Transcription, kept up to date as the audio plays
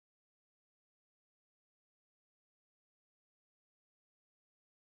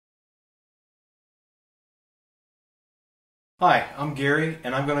Hi, I'm Gary,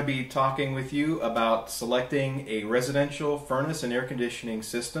 and I'm going to be talking with you about selecting a residential furnace and air conditioning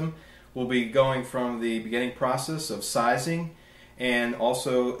system. We'll be going from the beginning process of sizing and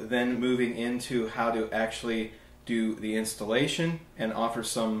also then moving into how to actually do the installation and offer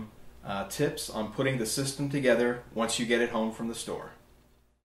some tips on putting the system together once you get it home from the store.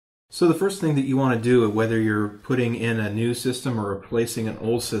 So the first thing that you want to do, whether you're putting in a new system or replacing an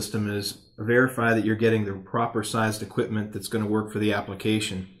old system, is verify that you're getting the proper sized equipment that's going to work for the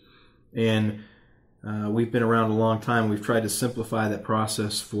application. And we've been around a long time. We've tried to simplify that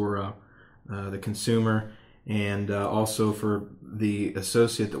process for the consumer and also for the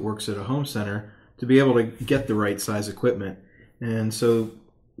associate that works at a home center to be able to get the right size equipment. And so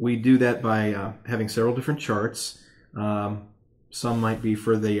we do that by having several different charts. Some might be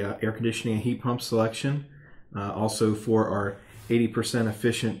for the air conditioning and heat pump selection, also for our 80%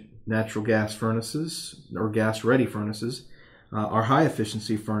 efficient natural gas furnaces or gas ready furnaces, our high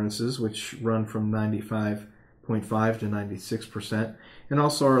efficiency furnaces, which run from 95.5 to 96%, and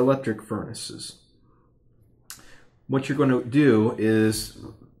also our electric furnaces. What you're going to do is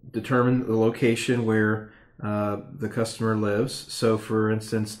determine the location where the customer lives. So for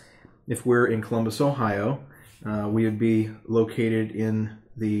instance, if we're in Columbus, Ohio, we would be located in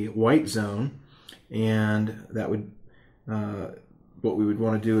the white zone, and that would what we would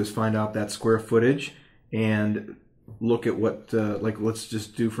want to do is find out that square footage and look at what like let's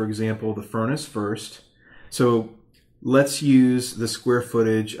just do, for example, the furnace first. So let's use the square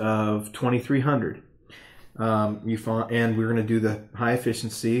footage of 2300. And we're going to do the high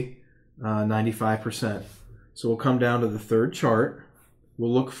efficiency 95%. So we'll come down to the third chart.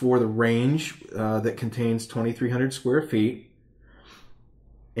 We'll look for the range that contains 2,300 square feet.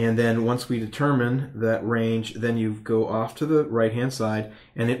 And then once we determine that range, then you go off to the right-hand side,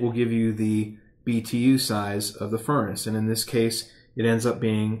 and it will give you the BTU size of the furnace. And in this case, it ends up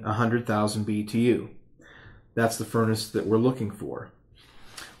being 100,000 BTU. That's the furnace that we're looking for.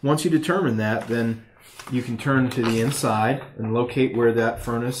 Once you determine that, then you can turn to the inside and locate where that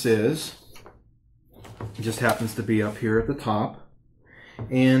furnace is. It just happens to be up here at the top.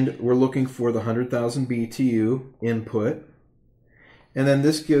 And we're looking for the 100,000 BTU input. And then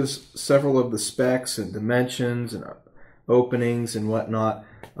this gives several of the specs and dimensions and openings and whatnot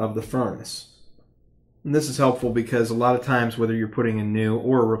of the furnace. And this is helpful because a lot of times, whether you're putting a new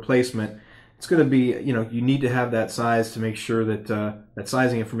or a replacement, it's going to be, you need to have that size to make sure that that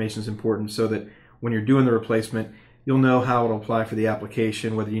sizing information is important, so that when you're doing the replacement, you'll know how it'll apply for the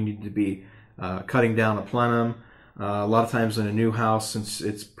application, whether you need to be cutting down a plenum. A lot of times in a new house, since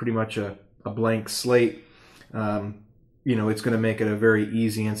it's pretty much a blank slate, it's going to make it a very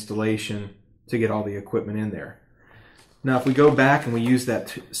easy installation to get all the equipment in there. Now, if we go back and we use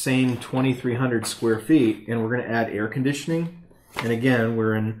that same 2,300 square feet, and we're going to add air conditioning, and again,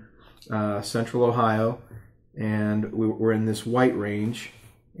 we're in central Ohio, and we're in this white range,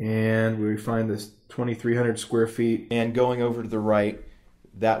 and we find this 2,300 square feet, and going over to the right,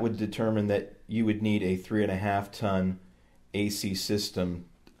 that would determine that you would need a 3.5 ton AC system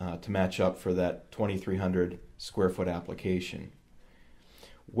to match up for that 2,300 square foot application.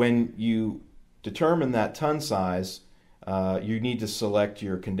 When you determine that ton size, you need to select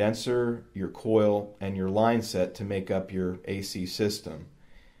your condenser, your coil, and your line set to make up your AC system.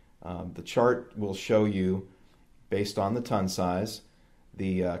 The chart will show you, based on the ton size,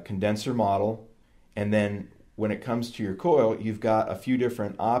 the condenser model, and then when it comes to your coil, you've got a few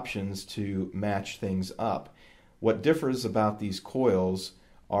different options to match things up. What differs about these coils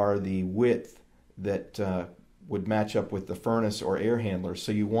are the width that would match up with the furnace or air handler.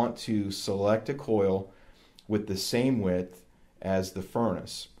 So you want to select a coil with the same width as the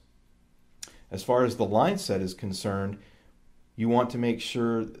furnace. As far as the line set is concerned, you want to make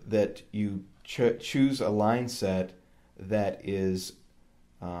sure that you choose a line set that is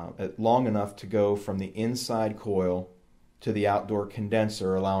long enough to go from the inside coil to the outdoor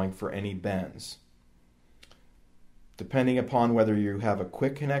condenser, allowing for any bends. Depending upon whether you have a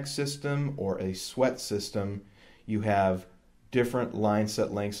quick connect system or a sweat system, you have different line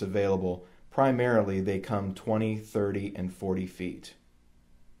set lengths available. Primarily, they come 20, 30, and 40 feet.